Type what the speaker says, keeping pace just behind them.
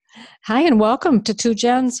Hi, and welcome to Two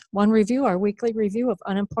Gens, One Review, our weekly review of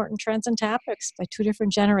unimportant trends and topics by two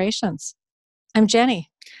different generations. I'm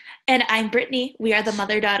Jenny. And I'm Brittany. We are the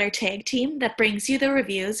mother-daughter tag team that brings you the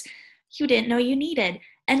reviews you didn't know you needed.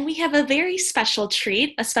 And we have a very special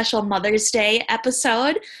treat, a special Mother's Day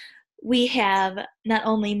episode. We have not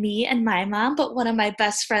only me and my mom, but one of my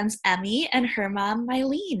best friends, Emmy, and her mom,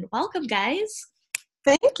 Mylene. Welcome, guys.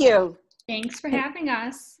 Thank you. Thanks for having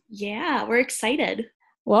us. Yeah, we're excited.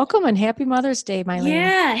 Welcome and happy Mother's Day, Mylene.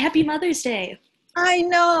 Yeah, happy Mother's Day. I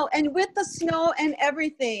know, and with the snow and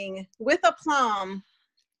everything, with a plum.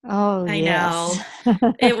 Oh, I yes.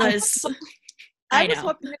 know. It was... I was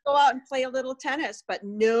hoping to go out and play a little tennis, but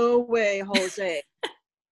no way, Jose.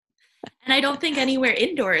 And I don't think anywhere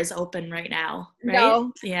indoor is open right now, right?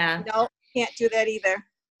 No. Yeah. No, can't do that either.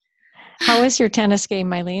 How is your tennis game,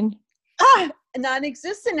 Mylene?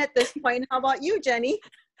 Non-existent at this point. How about you, Jenny?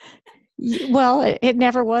 Well, it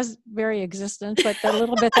never was very existent, but the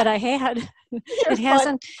little bit that I had, it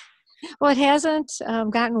hasn't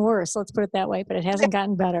gotten worse. Let's put it that way, but it hasn't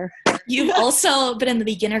gotten better. You've also been in the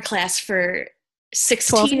beginner class for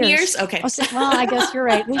 16 years? Okay. Oh, well, I guess you're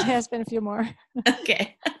right. It has been a few more.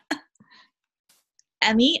 Okay.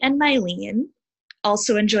 Emmy and Mylene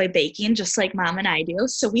also enjoy baking just like Mom and I do,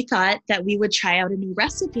 so we thought that we would try out a new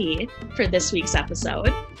recipe for this week's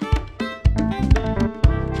episode.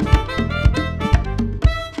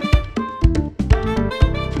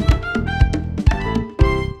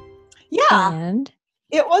 Yeah. And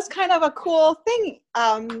it was kind of a cool thing.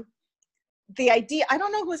 The idea, I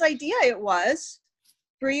don't know whose idea it was.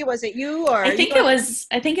 Bree, was it you or? I think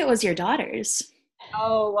it was your daughter's.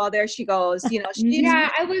 Oh, well, there she goes. You know, Yeah,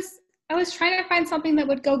 I was trying to find something that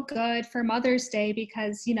would go good for Mother's Day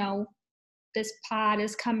because, this pod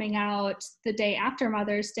is coming out the day after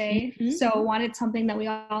Mother's Day. Mm-hmm. So wanted something that we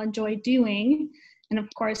all enjoy doing. And of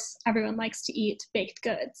course, everyone likes to eat baked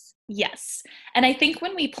goods. Yes. And I think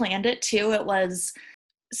when we planned it too, it was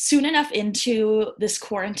soon enough into this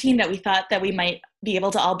quarantine that we thought that we might be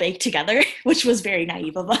able to all bake together, which was very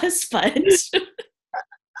naive of us, but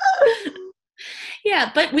yeah,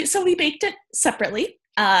 but we baked it separately,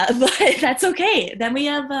 but that's okay. Then we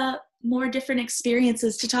have more different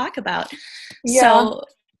experiences to talk about. Yeah. So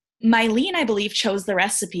Mylene, I believe, chose the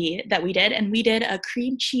recipe that we did, and we did a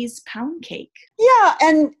cream cheese pound cake. Yeah,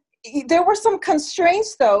 and there were some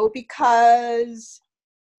constraints, though, because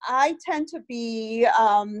I tend to be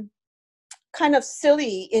kind of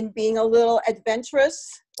silly in being a little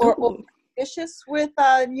adventurous or ambitious with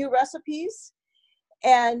new recipes.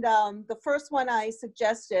 And the first one I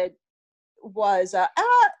suggested was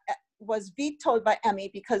vetoed by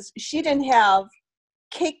Emmy because she didn't have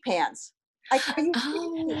cake pans. I can't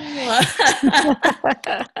do that,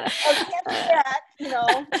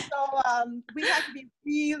 So we had to be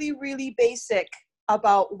really, really basic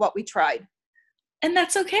about what we tried. And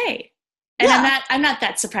that's okay. And yeah. I'm not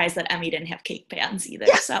that surprised that Emmy didn't have cake pans either.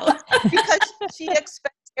 Yeah. So because she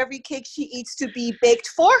expects every cake she eats to be baked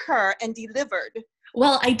for her and delivered.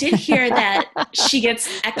 Well, I did hear that she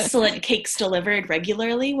gets excellent cakes delivered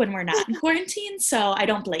regularly when we're not in quarantine, so I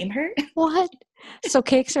don't blame her. What? So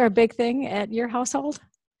cakes are a big thing at your household?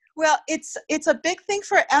 Well, it's a big thing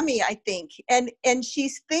for Emmy, I think, and she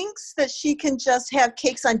thinks that she can just have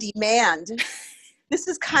cakes on demand. This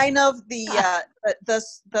is kind of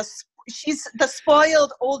she's the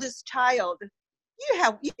spoiled oldest child. You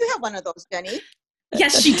have one of those, Jenny.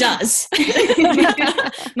 Yes, she does.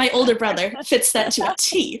 My older brother fits that to a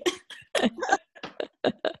T.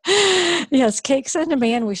 Yes, cakes on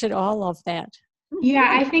demand. We should all love that.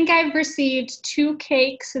 Yeah, I think I've received 2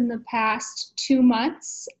 cakes in the past 2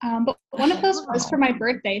 months, but one of those was for my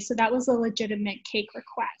birthday, so that was a legitimate cake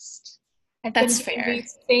request. That's fair. The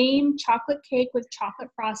same chocolate cake with chocolate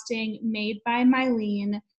frosting made by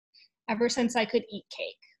Mylene ever since I could eat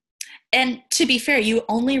cake. And to be fair, you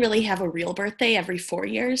only really have a real birthday every 4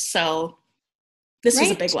 years, so this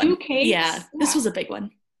was a big 2 one. Cakes? Yeah, this was a big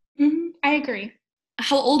one. Mm-hmm, I agree.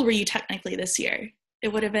 How old were you technically this year? It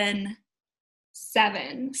would have been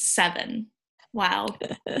 7. Wow.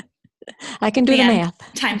 I can do the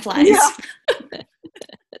math. Time flies. Yeah.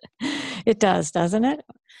 It does, doesn't it?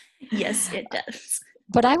 Yes, it does.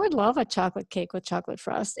 But I would love a chocolate cake with chocolate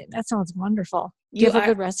frosting. That sounds wonderful. Do you have a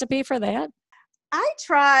good recipe for that? I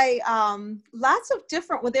try lots of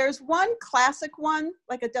different ones. There's one classic one,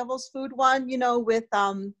 like a devil's food one, with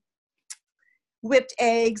whipped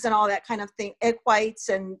eggs and all that kind of thing, egg whites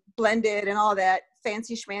and blended and all that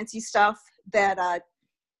fancy schmancy stuff that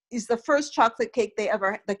is the first chocolate cake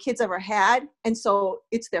the kids ever had. And so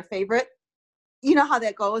it's their favorite. you know how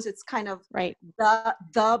that goes. It's kind of Right.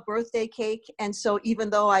 the birthday cake. And so even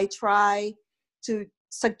though I try to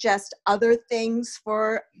suggest other things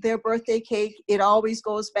for their birthday cake, it always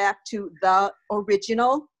goes back to the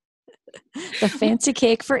original. The fancy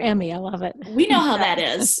cake for Emmy. I love it. We know how that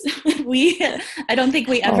is. I don't think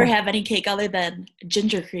we ever Oh. have any cake other than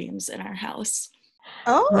ginger creams in our house.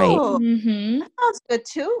 Oh, Mm-hmm. that sounds good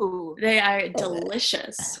too. They are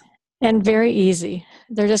delicious. And very easy.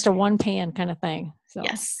 They're just a one pan kind of thing. So.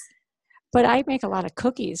 Yes. But I make a lot of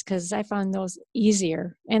cookies because I found those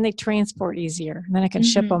easier and they transport easier. And then I can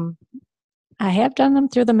ship Mhm. them. I have done them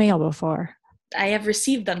through the mail before. I have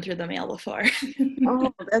received them through the mail before.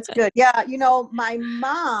 Oh, that's good. Yeah, you know, my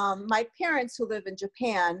parents who live in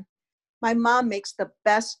Japan, my mom makes the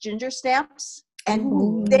best ginger snaps, and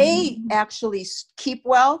Ooh. they actually keep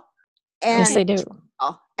well. And Yes, they do.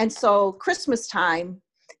 And so Christmas time,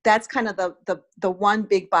 that's kind of the one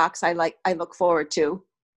big box I look forward to.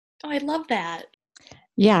 Oh, I love that.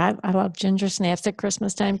 Yeah, I love ginger snaps at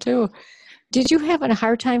Christmas time too. Did you have a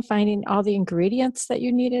hard time finding all the ingredients that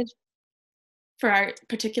you needed? For our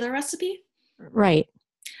particular recipe? Right.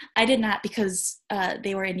 I did not because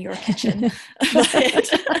they were in your kitchen. But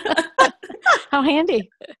How handy.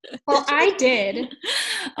 Well, I did.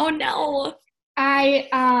 oh no. I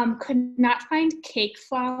could not find cake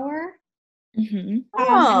flour. Mm-hmm.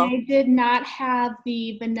 Oh. And I did not have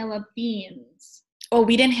the vanilla beans. Oh,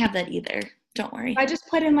 we didn't have that either. Don't worry. I just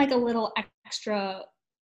put in like a little extra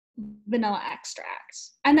vanilla extract.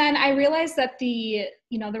 And then I realized that the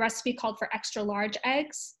recipe called for extra large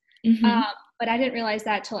eggs. Mhm. But I didn't realize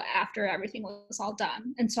that till after everything was all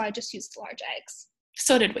done. And so I just used large eggs.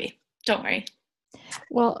 So did we. Don't worry.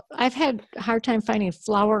 Well, I've had a hard time finding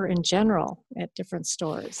flour in general at different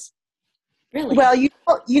stores. Really? Well, you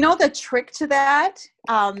know the trick to that,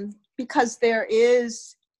 because there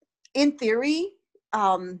is, in theory,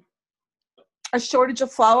 a shortage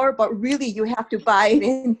of flour, but really you have to buy it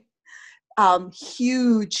in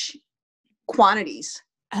huge quantities.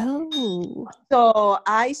 Oh. So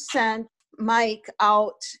I sent Mike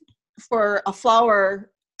out for a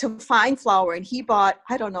flour to find flour, and he bought,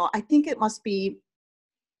 I don't know, I think it must be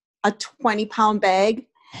a 20-pound bag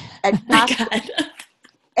at oh my Costco. God.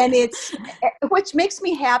 And which makes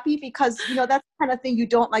me happy because, that's the kind of thing you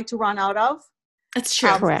don't like to run out of. That's true.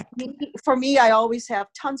 Correct. For me, I always have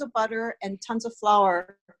tons of butter and tons of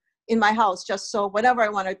flour in my house, just so whenever I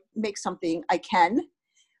want to make something, I can.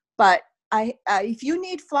 But if you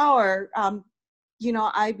need flour,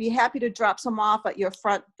 I'd be happy to drop some off at your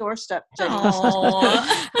front doorstep, Jenny.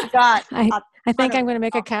 Aw. Got I think I'm going to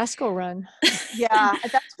make a Costco run. yeah,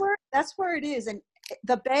 that's where it is, and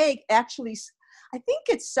the bag actually, I think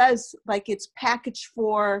it says like it's packaged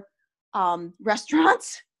for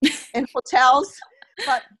restaurants and hotels,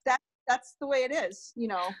 but that's the way it is,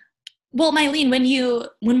 Well, Mylene,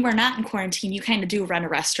 when we're not in quarantine, you kind of do run a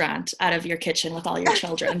restaurant out of your kitchen with all your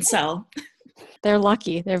children. So They're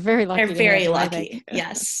lucky. They're very lucky. they're to have very you, I lucky. think.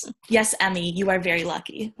 Yes. Yes, Emmy, you are very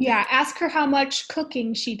lucky. Yeah, ask her how much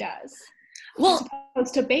cooking she does. Well, As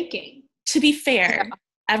opposed to baking. to be fair,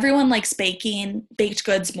 everyone likes baked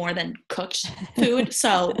goods more than cooked food.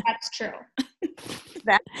 So That's true.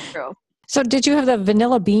 That's true. So did you have the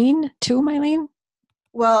vanilla bean too, Mylene?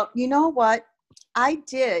 Well, you know what? I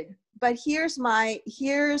did, but here's my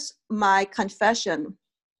confession.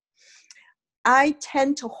 I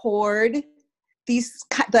tend to hoard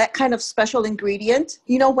that kind of special ingredient.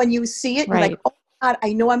 When you see it, you're Right. like, oh God,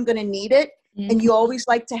 I know I'm going to need it, and you always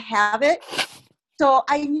like to have it. So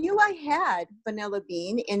I knew I had vanilla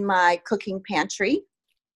bean in my cooking pantry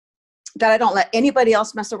that I don't let anybody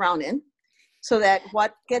else mess around in, so that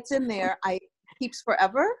what gets in there I keeps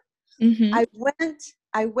forever. Mhm.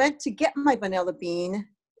 I went to get my vanilla bean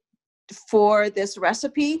for this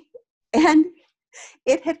recipe, and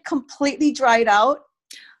it had completely dried out.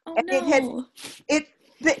 Oh And no.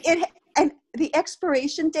 and the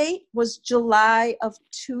expiration date was July of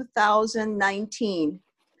 2019.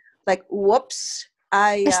 Like, whoops!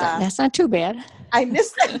 That's not too bad. I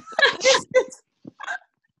missed it.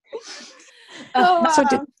 So, So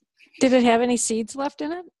did it have any seeds left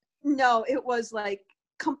in it? no, it was like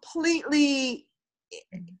completely.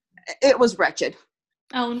 It was wretched.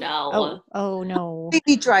 Oh no. Oh no.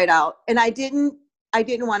 Completely dried out, and I didn't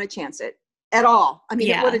want to chance it at all. I mean,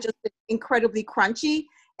 Yeah. it would have just been incredibly crunchy,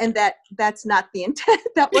 and that's not the intent.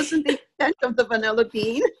 That wasn't the intent of the vanilla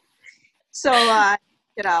bean. So I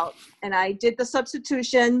took it out, and I did the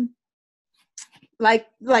substitution like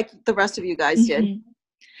the rest of you guys did. Mhm.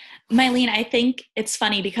 Mylene, I think it's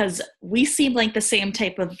funny because we seem like the same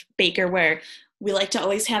type of baker where we like to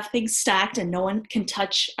always have things stacked and no one can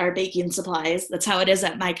touch our baking supplies. That's how it is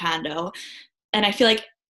at my condo. And I feel like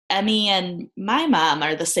Emmy and my mom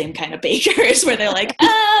are the same kind of bakers where they're like,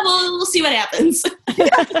 well, we'll see what happens. Hey,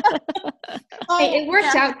 it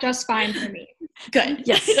worked out just fine for me. Good.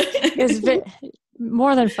 Yes. It's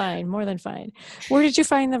more than fine. More than fine. Where did you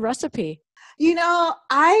find the recipe? You know,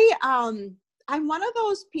 I'm one of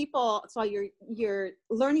those people, so you're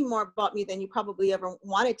learning more about me than you probably ever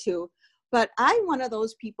wanted to, but I'm one of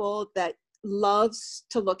those people that loves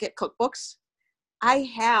to look at cookbooks. I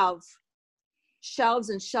have shelves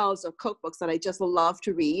and shelves of cookbooks that I just love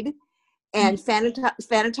to read and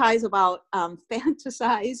fantasize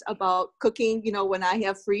about cooking, you know, when I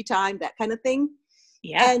have free time, that kind of thing.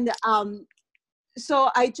 Yeah. And so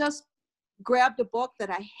I just grabbed a book that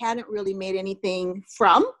I hadn't really made anything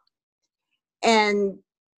from. And,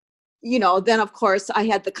 you know, then of course I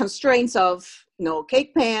had the constraints of no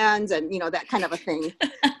cake pans and, you know, that kind of a thing.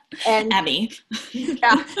 And Emmy.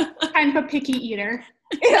 yeah, Kind of a picky eater.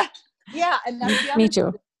 yeah. And that's the other Me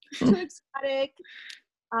too. thing, too exotic,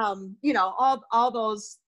 you know, all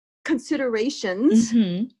those considerations.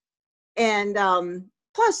 Mm-hmm. And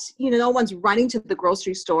plus, you know, no one's running to the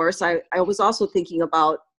grocery store. So I was also thinking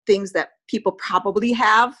about things that people probably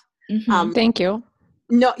have. Mm-hmm. Thank you.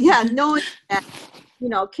 Knowing that, you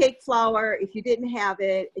know, cake flour, if you didn't have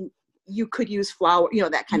it, and you could use flour, you know,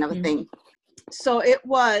 that kind of a thing. So it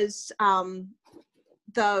was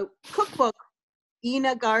the cookbook,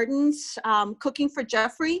 Ina Garden's Cooking for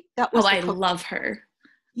Jeffrey. That was I love her.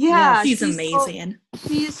 Yeah. She's amazing.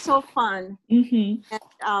 She is so fun. Mm-hmm.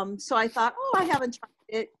 And so I thought, I haven't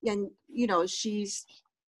tried it. And, you know, she's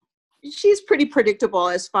pretty predictable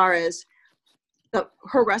as far as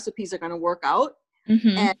her recipes are going to work out.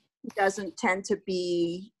 Mm-hmm. And it doesn't tend to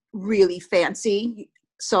be really fancy.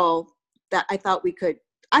 So that I thought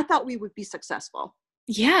we would be successful.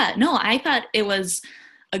 Yeah, no, I thought it was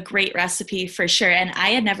a great recipe for sure. And I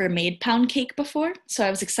had never made pound cake before, so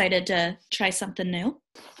I was excited to try something new.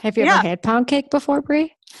 Have you ever had pound cake before,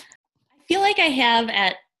 Brie? I feel like I have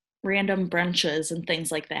at random brunches and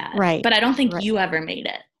things like that. Right. But I don't think you ever made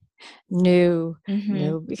it. No, Mm-hmm.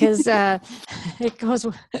 no, because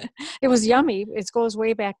it was yummy. It goes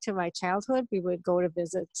way back to my childhood. We would go to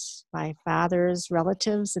visit my father's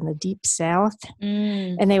relatives in the deep South,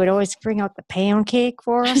 and they would always bring out the pound cake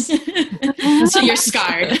for us. So you're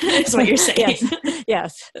scarred, is what you're saying.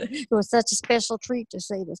 Yes. It was such a special treat to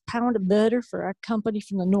say this pound of butter for our company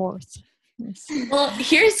from the North. Yes. Well,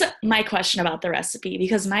 here's my question about the recipe,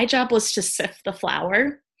 because my job was to sift the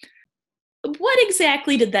flour. What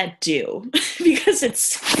exactly did that do? Because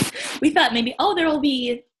we thought maybe, there will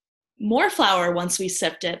be more flour once we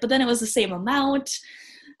sift it, but then it was the same amount.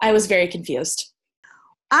 I was very confused.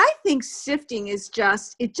 I think sifting is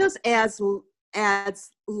just adds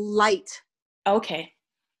light. Okay.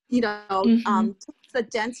 You know, takes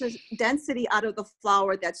the density out of the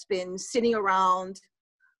flour that's been sitting around,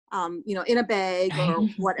 you know, in a bag or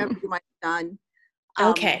whatever you might have done.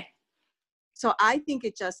 Okay. So I think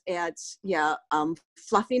it just adds,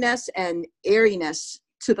 fluffiness and airiness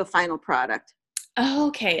to the final product.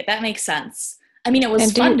 Okay, that makes sense. I mean, it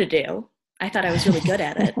was fun to do. I thought I was really good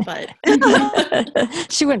at it,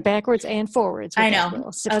 but she went backwards and forwards. I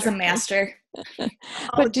know. I was a master.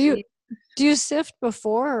 But do you sift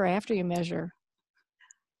before or after you measure?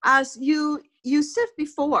 You sift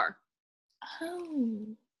before. Oh.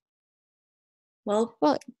 Well,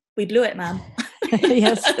 we blew it, Mom.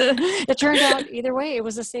 Yes. It turned out either way, it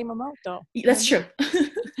was the same amount, though. That's true.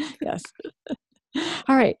 Yes.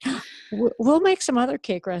 All right. We'll make some other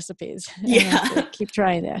cake recipes. Yeah. Keep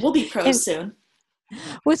trying that. We'll be pros soon.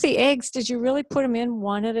 With the eggs, did you really put them in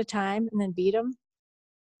one at a time and then beat them?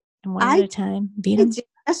 And one at a time, beat them?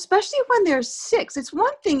 Especially when there's 6. It's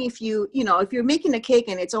one thing if you're making a cake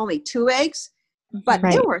and it's only 2 eggs, but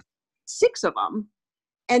there were 6 of them.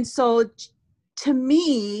 And so to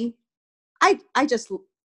me, I just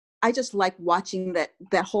like watching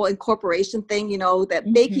that whole incorporation thing, you know,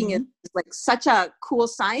 that baking is like such a cool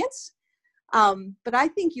science. But I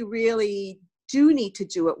think you really do need to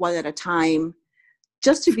do it one at a time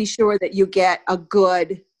just to be sure that you get a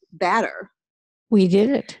good batter. We did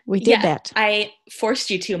it. We did that. I forced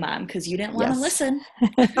you to, Mom, because you didn't want to listen.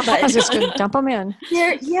 I was just going to dump them in.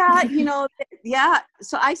 Yeah, you know,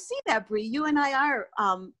 So I see that, Brie. You and I are...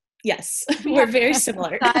 yes, we're very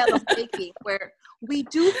similar. Style of baking where we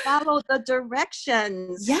do follow the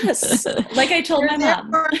directions. Yes, like I told my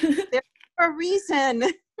mom. There's a reason.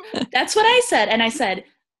 That's what I said. And I said,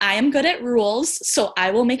 I am good at rules, so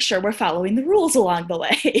I will make sure we're following the rules along the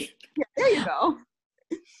way. Yeah, there you go.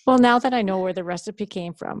 Well, now that I know where the recipe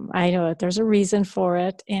came from, I know that there's a reason for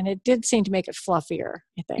it, and it did seem to make it fluffier,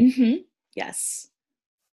 I think. Mm-hmm. Yes.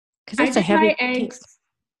 Because it's a heavy cake.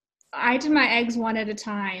 I did my eggs one at a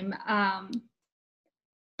time.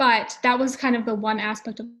 But that was kind of the one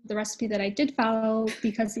aspect of the recipe that I did follow,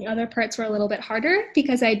 because the other parts were a little bit harder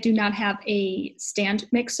because I do not have a stand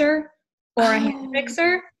mixer or a hand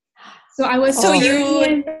mixer. So I was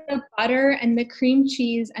stirring the butter and the cream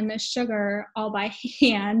cheese and the sugar all by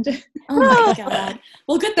hand. Oh my God.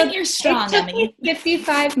 Well, good thing you're strong, It took Emmy. me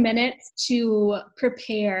 55 minutes to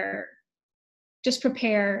prepare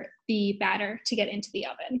the batter to get into the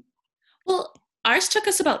oven. Well, ours took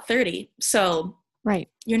us about 30. So Right.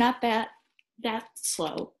 you're not that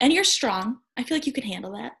slow. And you're strong. I feel like you could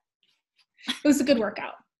handle that. It was a good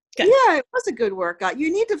workout. Good. Yeah, it was a good workout.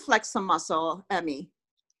 You need to flex some muscle, Emmy.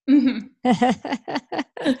 Mm-hmm.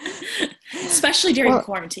 Especially during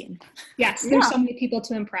quarantine. Yes, there's so many people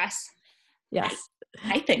to impress. Yes.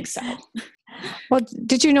 I think so. Well,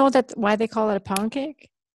 did you know that why they call it a pound cake?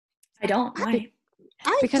 I don't. Why?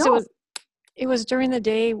 Because it was during the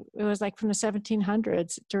day, it was like from the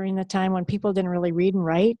 1700s, during the time when people didn't really read and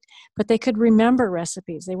write, but they could remember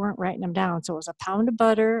recipes. They weren't writing them down. So it was a pound of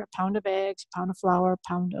butter, a pound of eggs, a pound of flour, a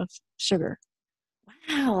pound of sugar.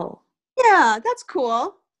 Wow. Yeah, that's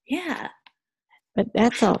cool. Yeah. But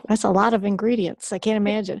that's a lot of ingredients. I can't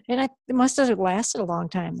imagine. And it must have lasted a long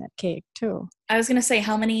time, that cake, too. I was going to say,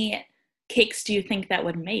 how many cakes do you think that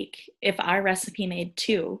would make if our recipe made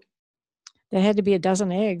 2? There had to be a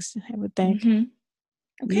dozen eggs, I would think.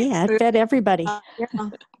 Mm-hmm. Okay. Yeah, it fed everybody. Yeah.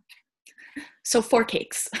 So 4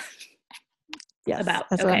 cakes. Yes,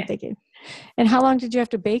 that's what I'm thinking. And how long did you have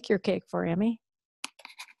to bake your cake for, Emmy?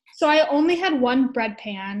 So I only had one bread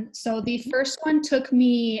pan. So the first one took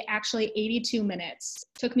me actually 82 minutes.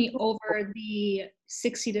 Took me over the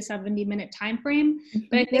 60 to 70 minute time frame.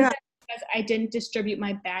 But I think that's because I didn't distribute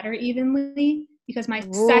my batter evenly, because my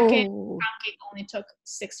second pound cake only took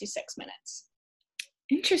 66 minutes.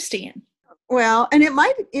 Interesting. Well, and it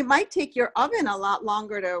might take your oven a lot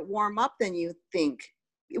longer to warm up than you think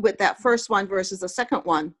with that first one versus the second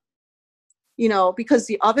one. You know, because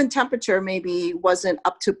the oven temperature maybe wasn't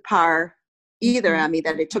up to par either, Emmy,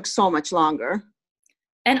 that it took so much longer.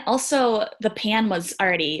 And also the pan was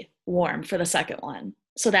already warm for the second one.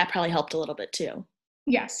 So that probably helped a little bit too.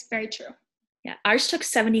 Yes, very true. Yeah, ours took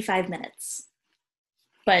 75 minutes.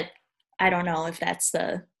 But I don't know if that's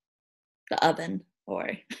the oven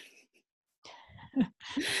or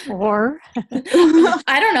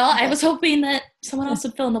I don't know. I was hoping that someone else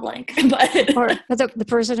would fill in the blank, but or the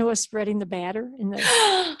person who was spreading the batter in the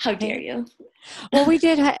how dare you? Well, we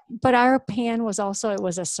did, but our pan was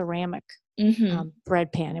a ceramic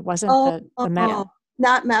bread pan. It wasn't the metal.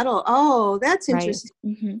 Not metal. Oh, that's interesting.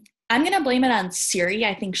 Right. Mm-hmm. I'm gonna blame it on Siri.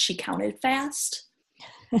 I think she counted fast.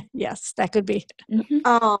 Yes, that could be. Mm-hmm.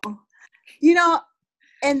 Oh, you know.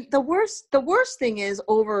 And the worst thing is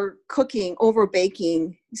over cooking, over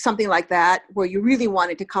baking, something like that, where you really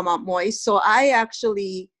want it to come out moist. So I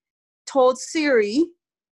actually told Siri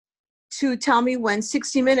to tell me when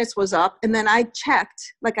 60 minutes was up. And then I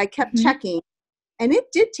checked, I kept checking. And it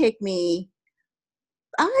did take me,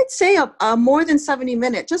 I'd say more than 70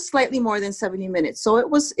 minutes, just slightly more than 70 minutes. So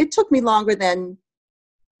it took me longer than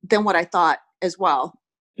what I thought as well.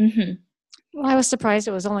 Mm-hmm. Well, I was surprised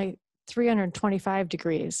it was only 325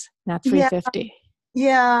 degrees, not 350.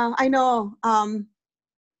 Yeah, I know. And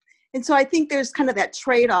so I think there's kind of that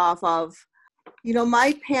trade-off of,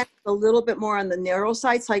 my pan is a little bit more on the narrow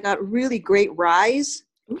side, so I got really great rise,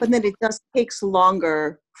 but then it just takes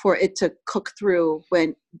longer for it to cook through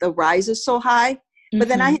when the rise is so high. But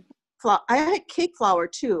then I had cake flour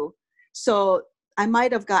too, so I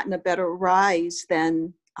might have gotten a better rise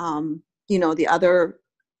than the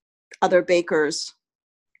other bakers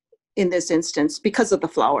in this instance because of the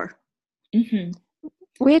flour. Mm-hmm.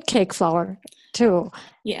 We had cake flour too.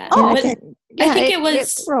 Yeah. Oh, I think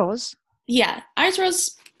it rose. Yeah, ours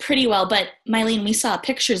rose pretty well, but Mylene, we saw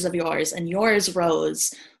pictures of yours and yours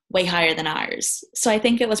rose way higher than ours. So I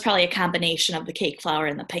think it was probably a combination of the cake flour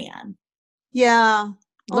and the pan. Yeah.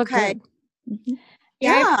 Looked Okay. Mm-hmm.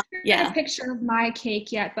 Yeah. I haven't a picture of my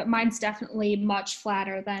cake yet, but mine's definitely much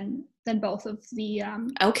flatter than both of the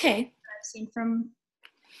okay. I've seen from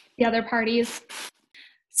the other parties.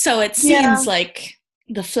 So it seems like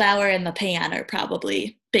the flour and the pan are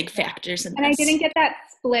probably big factors in this. And I didn't get that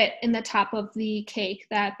split in the top of the cake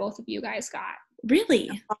that both of you guys got.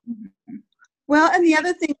 Really? Well, and the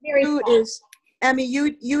other thing too is, Emmy,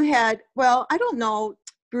 you had, well, I don't know,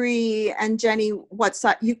 Bree and Jenny, what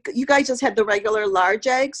size, you guys just had the regular large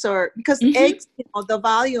eggs, or because eggs, the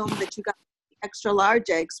volume that you got extra large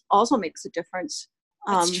eggs also makes a difference.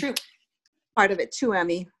 That's true. Part of it too,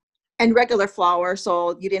 Emmy. And regular flour,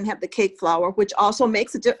 so you didn't have the cake flour, which also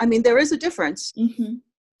makes there is a difference. Mm-hmm.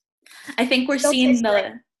 I think we're Still seeing tastes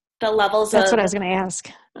great. the levels That's of what I was going to ask.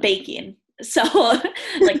 baking. So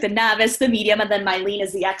like the novice, the medium, and then Mylene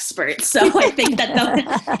is the expert. So I think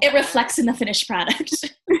that it reflects in the finished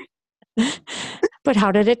product. But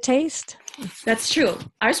how did it taste? That's true.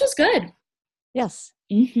 Ours was good. Yes.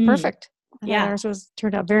 Mm-hmm. Perfect. I thought Yeah. ours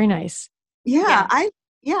turned out very nice. Yeah, I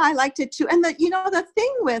liked it too. And the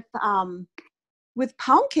thing with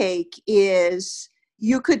pound cake is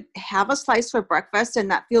you could have a slice for breakfast and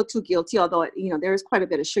not feel too guilty, although there is quite a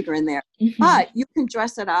bit of sugar in there. Mm-hmm. But you can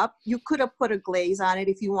dress it up. You could have put a glaze on it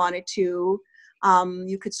if you wanted to.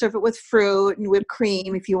 You could serve it with fruit and whipped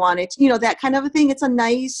cream if you wanted to, that kind of a thing. It's a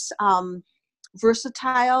nice,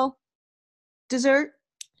 versatile dessert.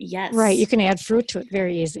 Yes. Right. You can add fruit to it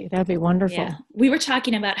very easy. That'd be wonderful. Yeah. We were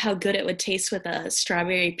talking about how good it would taste with a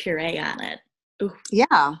strawberry puree on it. Ooh.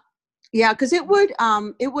 Yeah. Yeah, because it would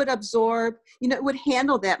absorb, it would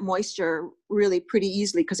handle that moisture really pretty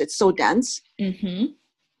easily because it's so dense. Mm-hmm.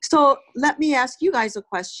 So let me ask you guys a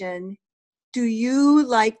question. Do you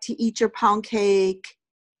like to eat your pound cake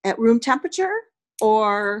at room temperature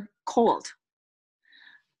or cold?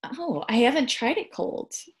 Oh, I haven't tried it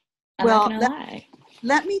cold. I'm Well, not gonna lie.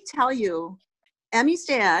 Let me tell you, Emmy's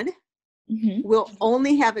dad Mm-hmm. will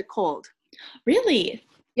only have it cold. Really?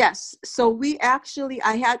 Yes. So we actually,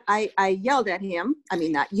 I yelled at him. I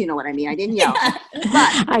mean, not, you know what I mean. I didn't yell.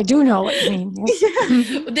 But I do know what you mean.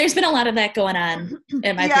 Yes. There's been a lot of that going on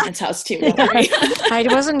at my Yeah. parents' house too. Don't worry. I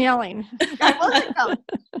wasn't yelling. I wasn't yelling.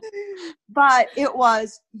 But it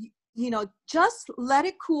was, just let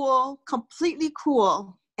it cool, completely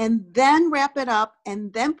cool, and then wrap it up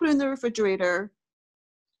and then put it in the refrigerator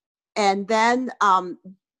and then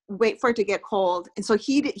wait for it to get cold. And so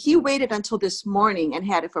he waited until this morning and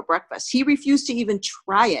had it for breakfast. He refused to even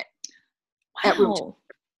try it. At room Wow.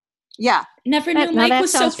 Yeah. Never knew Now Mike that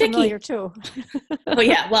was so sounds picky. familiar too. Oh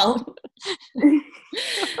yeah, well.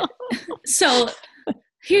 So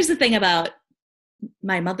here's the thing about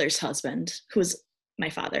my mother's husband, who's my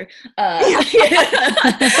father.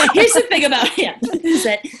 Here's the thing about him is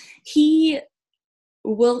that he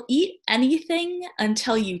will eat anything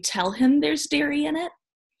until you tell him there's dairy in it.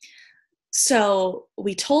 So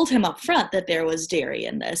we told him up front that there was dairy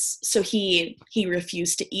in this, so he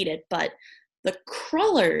refused to eat it. But the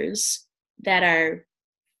crullers that are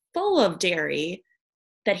full of dairy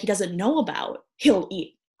that he doesn't know about, he'll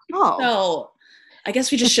eat. Oh. So I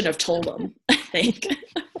guess we just should have told him, I think.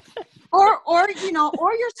 Or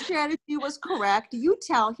your strategy was correct. You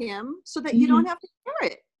tell him so that you don't have to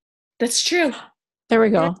hear it. That's true. There we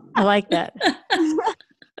go. I like that.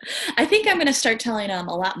 I think I'm going to start telling him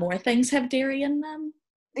a lot more things have dairy in them.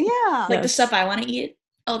 Yeah. Like the Yes. stuff I want to eat.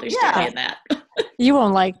 Oh, there's Yeah. dairy in that. You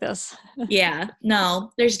won't like this. Yeah.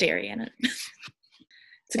 No, there's dairy in it.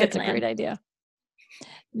 It's a good That's a plan. great idea.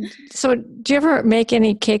 So do you ever make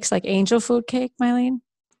any cakes like angel food cake, Mylene?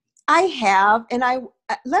 I have, and I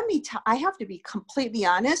have to be completely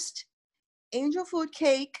honest. Angel food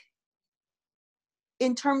cake,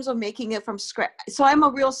 in terms of making it from scratch. So I'm a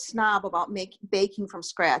real snob about baking from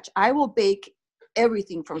scratch. I will bake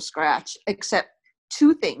everything from scratch except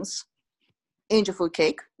two things: angel food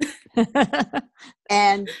cake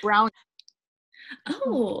and brownies.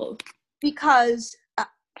 Oh, Because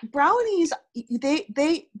brownies,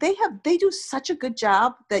 they do such a good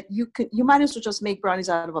job that you might as well just make brownies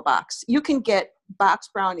out of a box. You can get box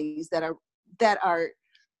brownies that are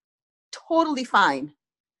totally fine.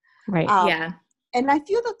 Right. yeah. And I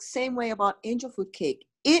feel the same way about angel food cake.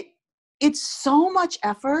 It's so much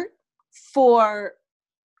effort for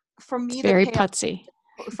me Very to pay. putsy.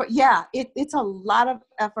 It's a lot of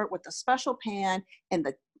effort with the special pan and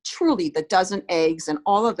the dozen eggs and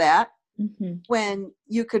all of that. Mm-hmm. When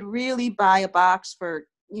you could really buy a box for,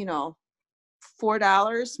 $4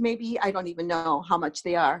 maybe. I don't even know how much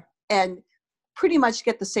they are, and pretty much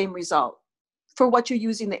get the same result for what you're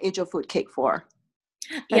using the angel food cake for.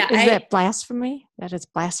 Yeah. Is that blasphemy? That is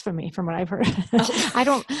blasphemy from what I've heard. Oh. I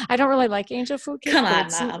don't really like angel food cake. Come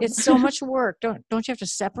but on, Mom. it's so much work. Don't you have to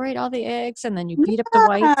separate all the eggs and then you beat up the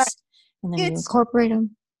whites and then you incorporate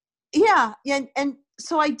them? Yeah. And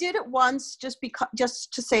so I did it once just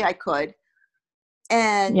to say I could.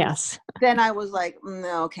 And Yes. then I was like,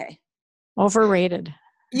 okay. Overrated.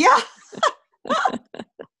 Yeah.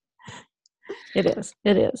 It is.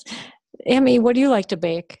 It is. Emmy, what do you like to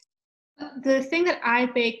bake? The thing that I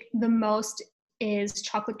bake the most is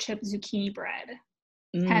chocolate chip zucchini bread.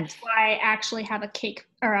 Mm. That's why I actually have a cake,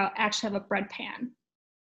 or actually have a bread pan.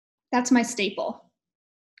 That's my staple.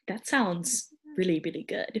 That sounds really, really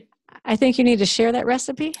good. I think you need to share that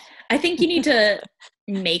recipe. I think you need to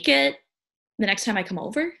make it the next time I come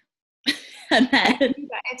over. And then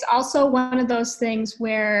It's also one of those things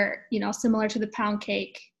where, similar to the pound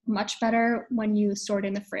cake, much better when you store it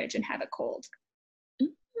in the fridge and have it cold.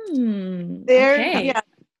 Okay. Yeah,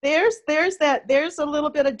 there's a little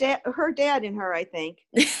bit of her dad in her, I think.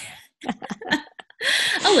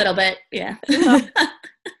 A little bit, yeah.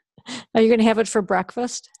 Are you going to have it for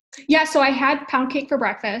breakfast? Yeah, so I had pound cake for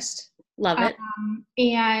breakfast. Love it.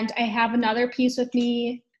 And I have another piece with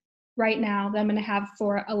me right now that I'm going to have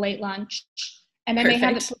for a late lunch. And I may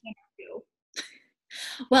have it for dinner too.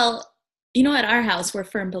 Well, at our house, we're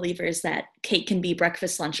firm believers that cake can be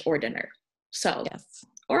breakfast, lunch, or dinner. So, Yes.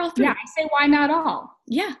 Or all three. Yeah, I say why not all?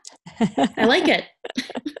 Yeah, I like it.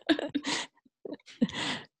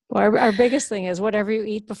 Well, our biggest thing is whatever you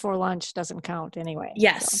eat before lunch doesn't count anyway.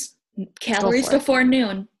 Yes. So. Calories before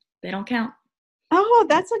noon, they don't count. Oh,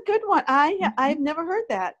 that's a good one. I've never heard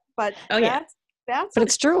that, but that's but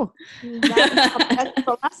it's true. That's a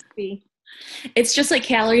philosophy. It's just like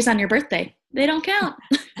calories on your birthday. They don't count.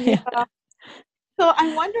 Yeah. So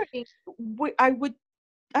I'm wondering,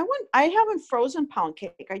 I haven't frozen pound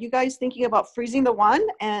cake. Are you guys thinking about freezing the one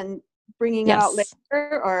and bringing it out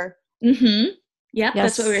later, or? Mm-hmm. Yeah,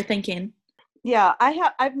 that's what we were thinking. Yeah,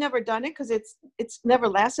 I've never done it because it's never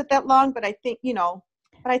lasted that long. But I think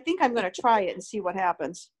but I think I'm going to try it and see what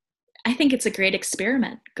happens. I think it's a great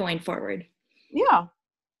experiment going forward. Yeah.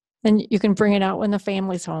 And you can bring it out when the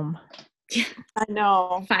family's home. Yeah. I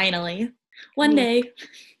know. Finally. One day.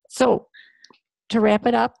 So to wrap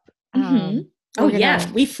it up.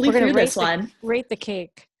 We flew through this one. Rate the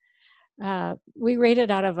cake. We rate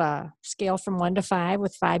it out of a scale from 1 to 5,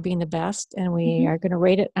 with 5 being the best. And we are going to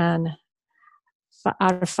rate it out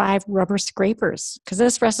of 5 rubber scrapers. Because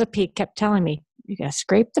this recipe kept telling me, you got to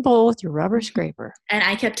scrape the bowl with your rubber scraper. And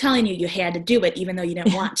I kept telling you had to do it even though you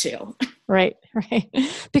didn't want to. Right.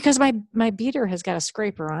 Because my beater has got a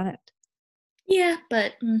scraper on it. Yeah,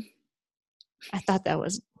 but I thought that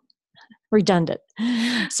was redundant.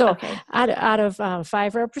 So out of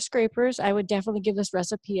 5 rubber scrapers, I would definitely give this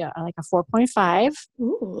recipe a 4.5.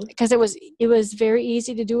 Ooh. Because it was very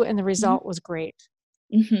easy to do, and the result was great.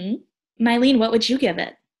 Mm-hmm. Mylene, what would you give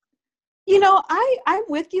it? I'm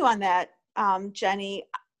with you on that, Jenny.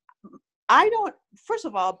 I don't. First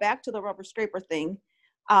of all, back to the rubber scraper thing.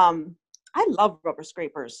 I love rubber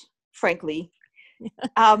scrapers, frankly.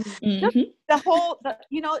 The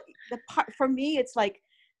part for me, it's like,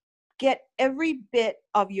 get every bit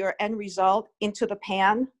of your end result into the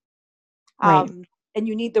pan. And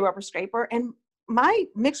you need the rubber scraper. And my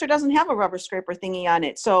mixer doesn't have a rubber scraper thingy on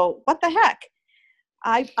it. So what the heck?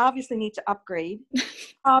 I obviously need to upgrade.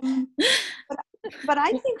 But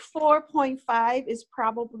I think 4.5 is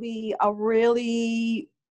probably a really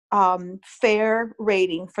fair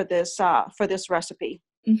rating for this recipe.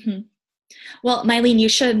 Mm-hmm. Well, Mylene, you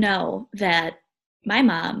should know that my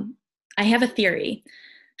mom, I have a theory.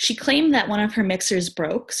 She claimed that one of her mixers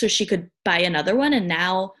broke so she could buy another one, and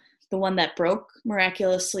now the one that broke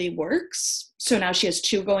miraculously works. So now she has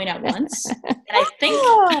 2 going at once. And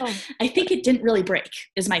I think it didn't really break,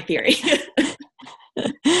 is my theory.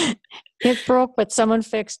 It broke, but someone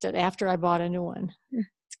fixed it after I bought a new one.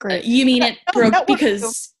 It's great. You mean it broke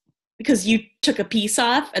because you took a piece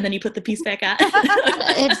off and then you put the piece back on?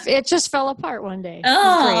 It just fell apart one day.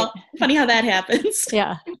 Oh, funny how that happens.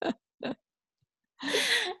 Yeah.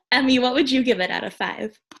 Emmy, what would you give it out of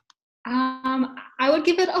 5? I would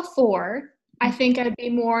give it a 4. I think I'd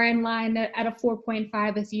be more in line at a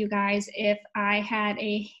 4.5 with you guys if I had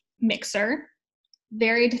a mixer.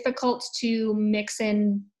 Very difficult to mix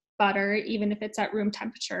in butter, even if it's at room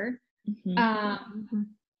temperature.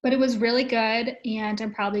 But it was really good, and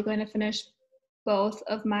I'm probably going to finish both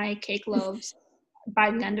of my cake loaves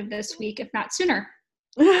by the end of this week, if not sooner.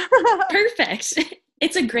 Perfect.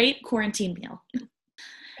 It's a great quarantine meal.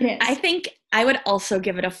 It is. I think I would also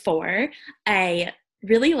give it a 4. I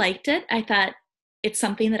really liked it. I thought it's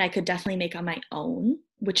something that I could definitely make on my own,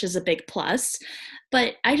 which is a big plus.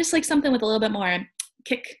 But I just like something with a little bit more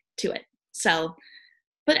kick to it. So,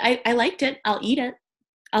 but I liked it. I'll eat it.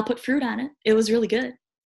 I'll put fruit on it. It was really good.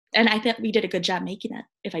 And I think we did a good job making it,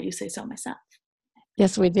 if I do say so myself.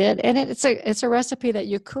 Yes, we did. And it's a recipe that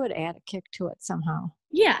you could add a kick to it somehow.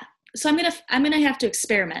 Yeah. So I'm gonna have to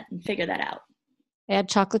experiment and figure that out. Add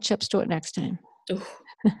chocolate chips to it next time. Ooh,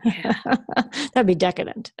 yeah. That'd be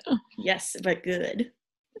decadent. Yes, but good.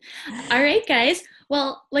 All right, guys.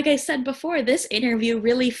 Well, like I said before, this interview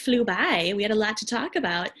really flew by. We had a lot to talk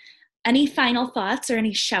about. Any final thoughts or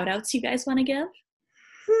any shout outs you guys want to give?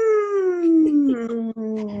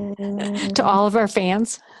 To all of our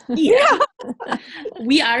fans. Yeah.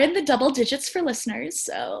 We are in the double digits for listeners,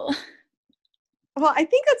 so. Well, I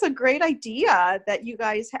think that's a great idea that you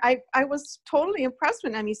guys, I was totally impressed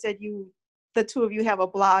when Emmy said the two of you have a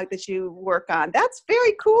blog that you work on. That's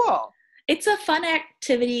very cool. It's a fun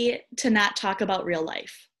activity to not talk about real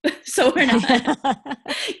life. So we're not.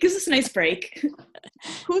 Gives us a nice break.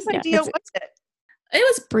 Whose Yeah, idea it's- was it? It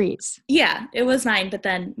was, Breeze. yeah, it was mine, but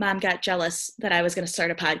then Mom got jealous that I was going to start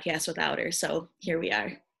a podcast without her, so here we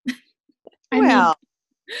are. I Well,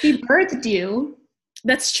 mean, she birthed you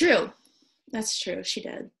That's true. That's true. She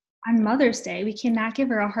did. on Mother's Day. We cannot give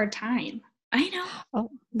her a hard time. I know. Oh,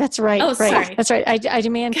 that's right. Oh, right. sorry. That's right. I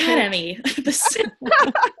demand God, cake. Emmy.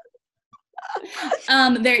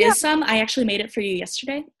 There is some. I actually made it for you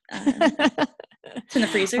yesterday. It's in the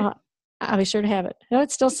freezer. Oh, I'll be sure to have it. No,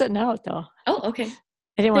 it's still sitting out though. Oh, okay.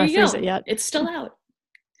 I didn't There want to you freeze go. it yet. It's still out.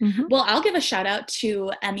 Mhm. Well, I'll give a shout out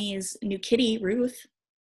to Emmy's new kitty, Ruth,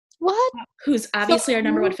 What? who's obviously our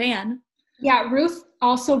number one Ruth- fan. Yeah, Ruth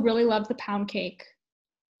also really loved the pound cake.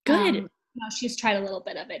 Good. No, she's tried a little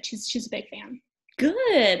bit of it. She's a big fan.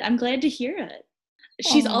 Good. I'm glad to hear it.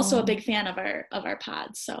 She's also a Aw. big fan of our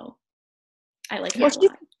pod, so I like her well, a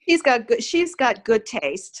lot. she's got good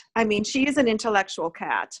taste. I mean, she is an intellectual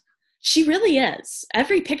cat. She really is.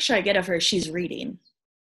 Every picture I get of her, she's reading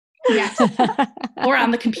Yes. or on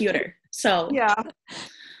the computer. So Yeah,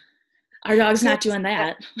 our dog's not doing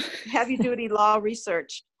that. heavy duty law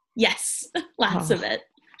research. Yes, lots Oh. of it.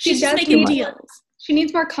 She She's just does making need- deals. She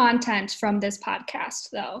needs more content from this podcast,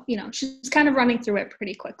 though. You know, she's kind of running through it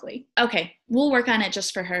pretty quickly. Okay, we'll work on it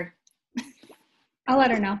just for her. I'll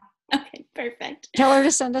let her know. Okay, perfect. Tell her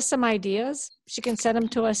to send us some ideas. She can send them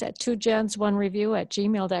to us at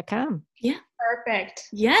 2gens1review@gmail.com. Perfect.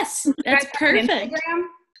 Yes, You that's guys have an perfect. Instagram?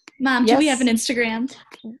 Mom, do we Yes. have an Instagram?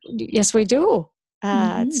 Yes, we do.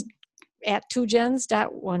 Mm-hmm. It's at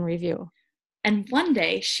 2gens.1review. And one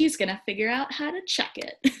day she's going to figure out how to check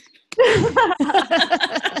it.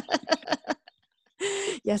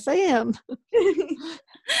 Yes, I am.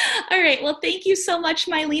 All right. Well, thank you so much,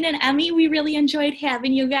 Mylene and Emmy. We really enjoyed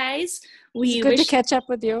having you guys. We It's good wish, to catch up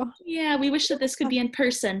with you. yeah, we wish that this could be in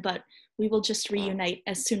person, but we will just reunite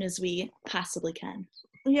as soon as we possibly can.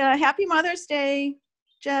 Yeah, happy Mother's Day,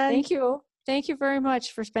 Jen. Thank you. Thank you very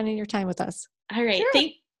much for spending your time with us. All right. Sure.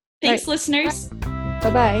 Thanks, Right. listeners.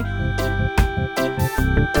 Bye-bye.